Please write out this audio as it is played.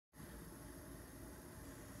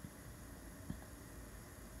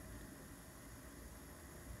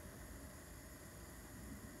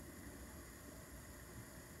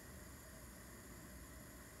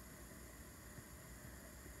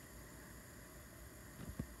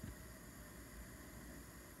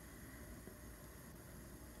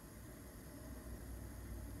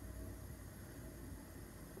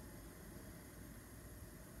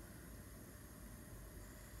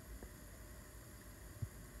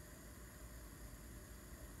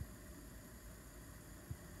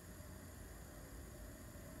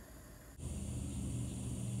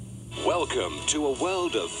Welcome to a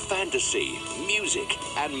world of fantasy, music,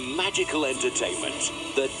 and magical entertainment.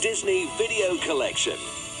 The Disney Video Collection.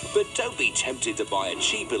 But don't be tempted to buy a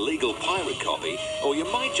cheap illegal pirate copy, or you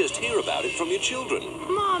might just hear about it from your children.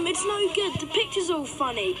 Mom, it's no good. The picture's all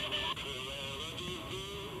funny.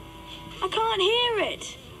 I can't hear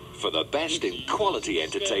it. For the best in quality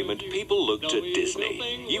entertainment, people look to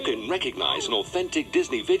Disney. You can recognize an authentic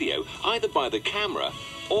Disney video either by the camera,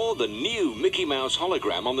 or the new Mickey Mouse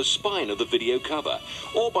hologram on the spine of the video cover,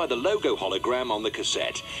 or by the logo hologram on the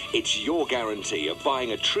cassette. It's your guarantee of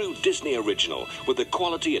buying a true Disney original with the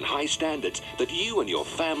quality and high standards that you and your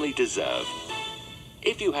family deserve.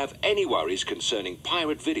 If you have any worries concerning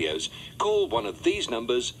pirate videos, call one of these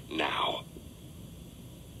numbers now.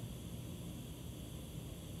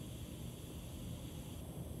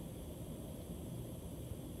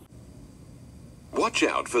 Watch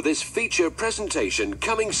out for this feature presentation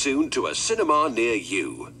coming soon to a cinema near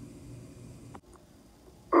you.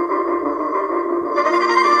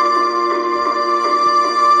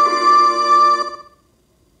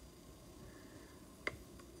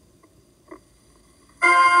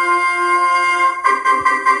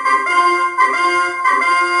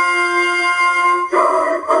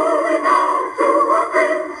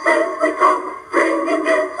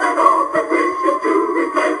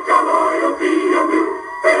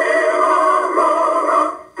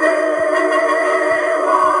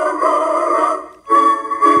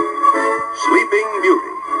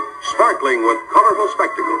 Sparkling with colorful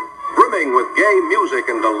spectacles, brimming with gay music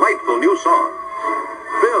and delightful new songs,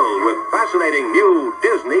 filled with fascinating new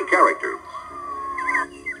Disney characters.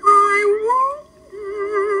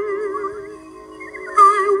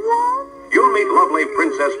 You'll meet lovely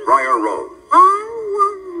Princess Briar Rose. I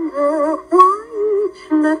wonder why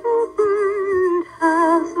each little bird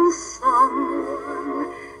has a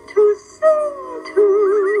song to sing to.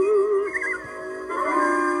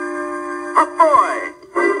 A boy!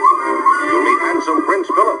 You'll meet handsome Prince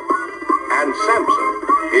Philip and Samson,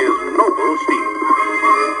 his noble steed.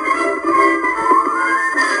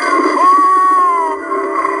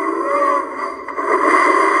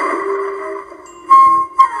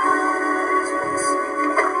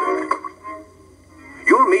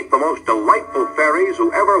 You'll meet the most delightful fairies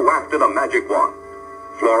who ever wafted a magic wand.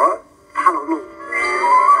 Flora, Halloween.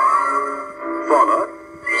 Fauna,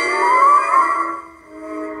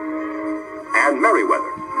 and Merryweather.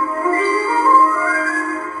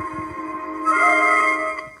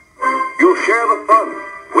 You'll share the fun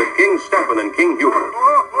with King Stephen and King Hubert.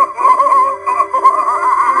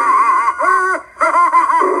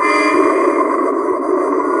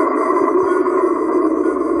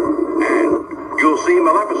 And you'll see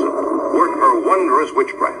Maleficent work her wondrous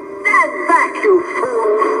witchcraft. Stand back, you fool!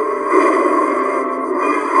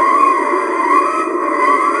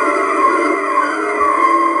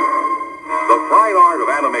 The fine art of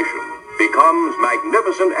animation becomes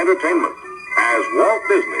magnificent entertainment as Walt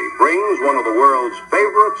Disney brings one of the world's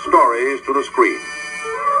favorite stories to the screen.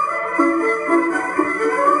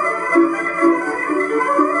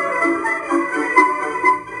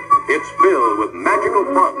 It's filled with magical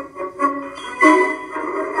fun.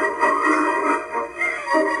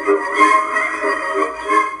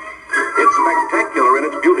 It's spectacular in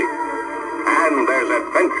its beauty. And there's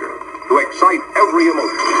adventure to excite every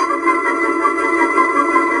emotion.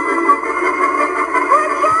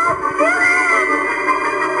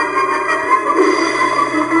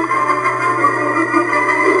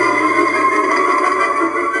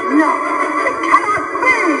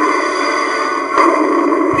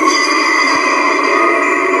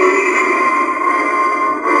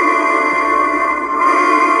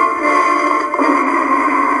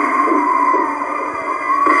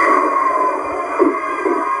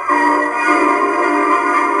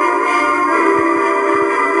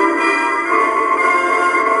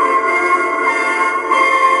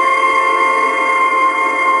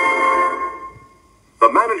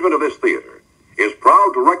 Of this theater is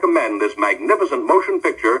proud to recommend this magnificent motion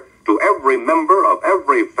picture to every member of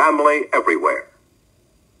every family everywhere.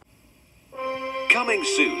 Coming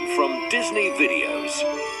soon from Disney Videos.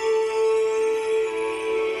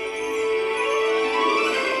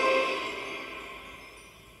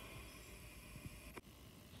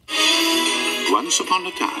 Once upon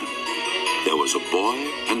a time, there was a boy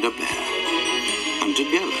and a bear, and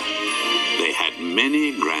together they had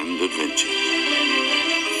many grand adventures.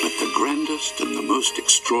 But the grandest and the most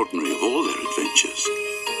extraordinary of all their adventures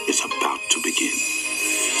is about to begin.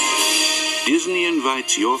 Disney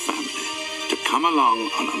invites your family to come along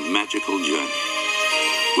on a magical journey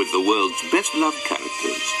with the world's best loved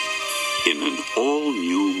characters in an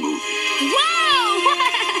all-new movie. Wow!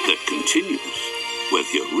 that continues where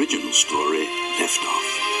the original story left off.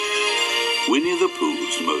 Winnie the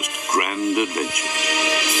Pooh's Most Grand Adventure.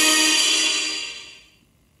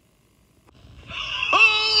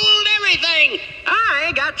 Hold everything!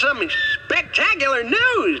 I got some spectacular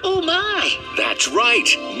news! Oh my! That's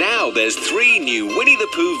right! Now there's 3 new Winnie the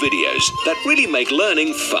Pooh videos that really make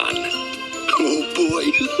learning fun. Oh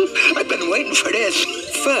boy, I've been waiting for this.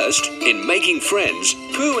 First, in Making Friends,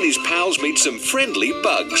 Pooh and his pals meet some friendly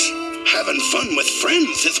bugs. Having fun with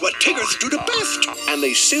friends is what Tiggers do the best. And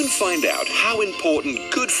they soon find out how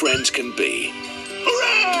important good friends can be.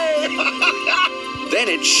 Hooray! Then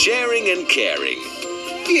it's sharing and caring.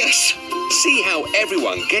 Yes. See how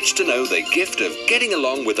everyone gets to know the gift of getting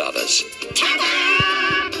along with others.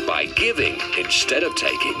 Ta-da! By giving instead of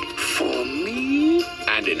taking. For me?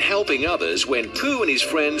 And in helping others when Pooh and his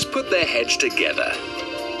friends put their heads together.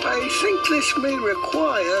 I think this may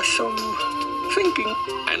require some thinking.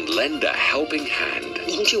 And lend a helping hand.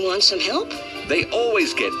 Don't you want some help? They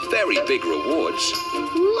always get very big rewards.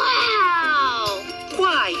 Wow!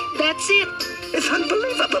 Why, that's it. It's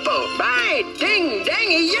unbelievable. My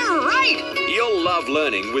ding-dangy, you're right. You'll love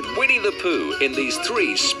learning with Winnie the Pooh in these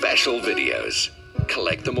 3 special videos.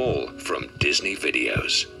 Collect them all from Disney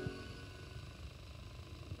Videos.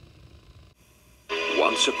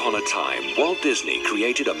 Once upon a time, Walt Disney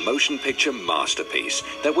created a motion picture masterpiece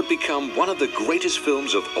that would become one of the greatest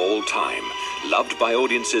films of all time, loved by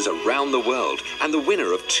audiences around the world and the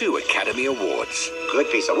winner of 2 Academy Awards. Good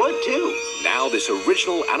piece of wood, too. Now this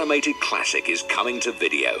original animated classic is coming to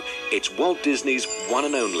video. It's Walt Disney's one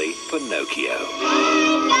and only Pinocchio.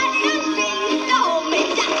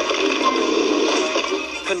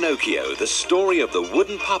 Pinocchio, the story of the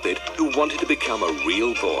wooden puppet who wanted to become a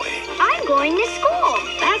real boy. I'm going to school.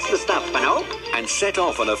 That's the stuff, Pinocchio. And set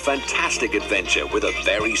off on a fantastic adventure with a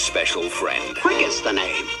very special friend. Cricket's the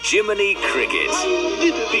name. Jiminy Cricket.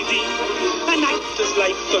 A night just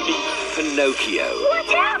like the bee. Pinocchio.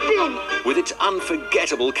 What's happened? With its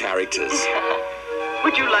unforgettable characters.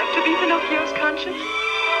 Would you like to be Pinocchio's conscience?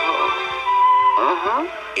 Uh-huh.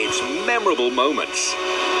 Its memorable moments.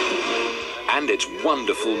 And its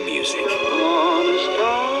wonderful music.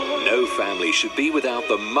 No family should be without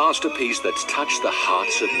the masterpiece that's touched the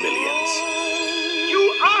hearts of millions.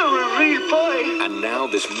 You are a real boy. And now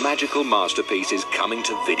this magical masterpiece is coming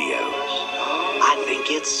to video. I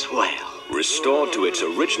think it's swell. Restored to its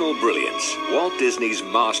original brilliance, Walt Disney's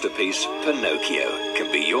masterpiece, Pinocchio, can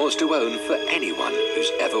be yours to own for anyone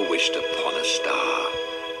who's ever wished upon a star.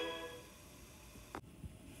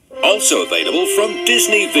 Also available from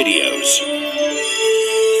Disney Videos.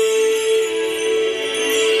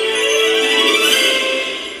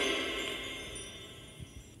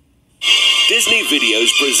 Disney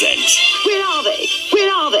Videos presents... Where are they?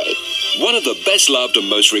 Where are they? one of the best-loved and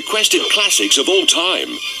most requested classics of all time.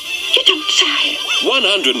 You don't say.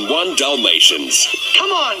 101 Dalmatians.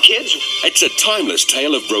 Come on, kids. It's a timeless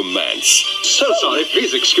tale of romance. So sorry,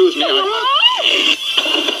 please excuse me.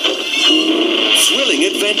 Thrilling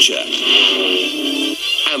adventure.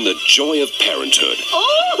 And the joy of parenthood.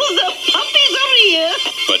 Oh, the puppies are here.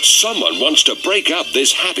 But someone wants to break up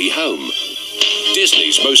this happy home.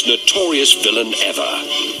 Disney's most notorious villain ever.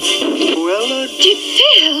 Cruella de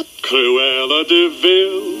Vil. Cruella de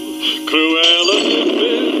Vil. Cruella de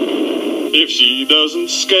Vil. If she doesn't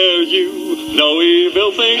scare you, no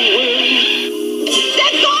evil thing will.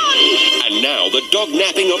 They're gone. And now the dog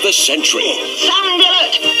napping of the century Sound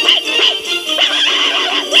alert.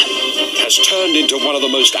 has turned into one of the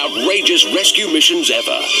most outrageous rescue missions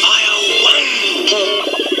ever. I'll win.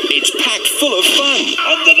 It's packed full of fun.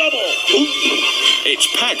 On the double. It's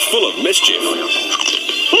packed full of mischief. After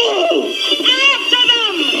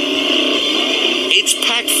them. It's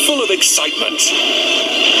packed full of excitement.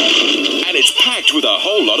 And it's packed with a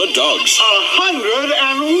whole lot of dogs.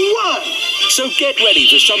 101. So get ready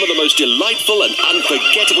for some of the most delightful and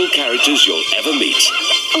unforgettable characters you'll ever meet.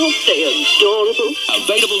 Aren't they adorable?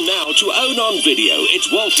 Available now to own on video. It's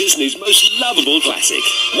Walt Disney's most lovable classic,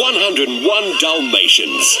 101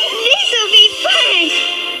 Dalmatians. This'll be fun.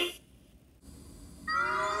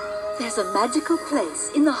 There's a magical place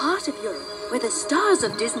in the heart of Europe where the stars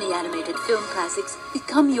of Disney animated film classics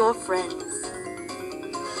become your friends.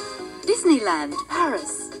 Disneyland,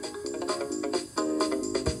 Paris.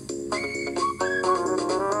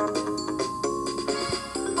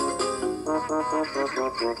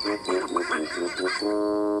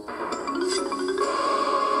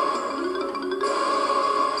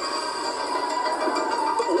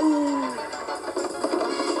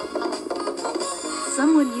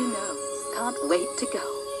 Someone you know can't wait to go.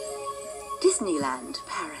 Disneyland,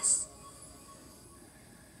 Paris.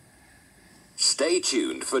 Stay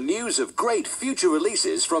tuned for news of great future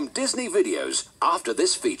releases from Disney Videos after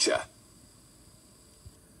this feature.